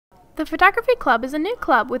The Photography Club is a new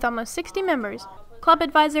club with almost 60 members. Club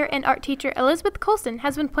advisor and art teacher Elizabeth Colston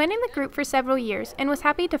has been planning the group for several years and was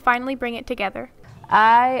happy to finally bring it together.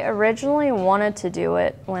 I originally wanted to do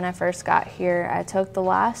it when I first got here. I took the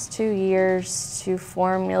last 2 years to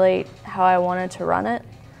formulate how I wanted to run it,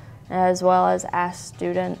 as well as ask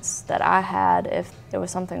students that I had if it was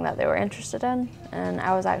something that they were interested in, and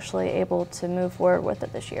I was actually able to move forward with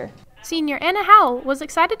it this year. Senior Anna Howell was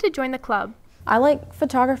excited to join the club. I like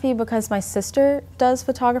photography because my sister does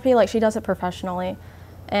photography, she does it professionally,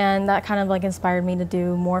 and that kind of inspired me to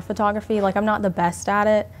do more photography. I'm not the best at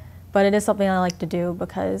it, but it is something I like to do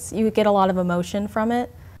because you get a lot of emotion from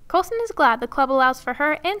it. Colston is glad the club allows for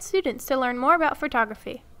her and students to learn more about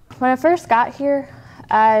photography. When I first got here,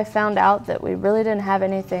 I found out that we really didn't have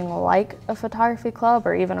anything like a photography club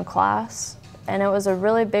or even a class. And it was a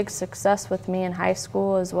really big success with me in high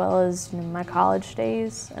school as well as my college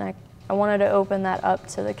days. And I wanted to open that up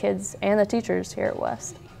to the kids and the teachers here at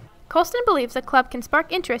West. Colston believes the club can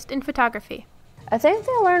spark interest in photography. I think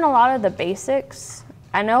they learn a lot of the basics.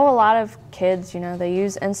 I know a lot of kids, they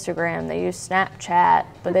use Instagram, they use Snapchat,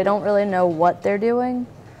 but they don't really know what they're doing.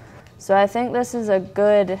 So I think this is a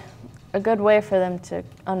good way for them to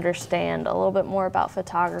understand a little bit more about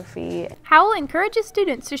photography. Howell encourages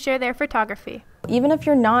students to share their photography. Even if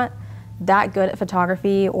you're not that good at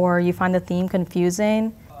photography or you find the theme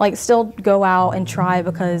confusing, still go out and try,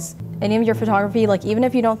 because any of your photography, even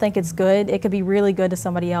if you don't think it's good, it could be really good to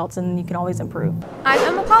somebody else and you can always improve. I'm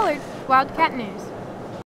Emma Pollard, Wildcat News.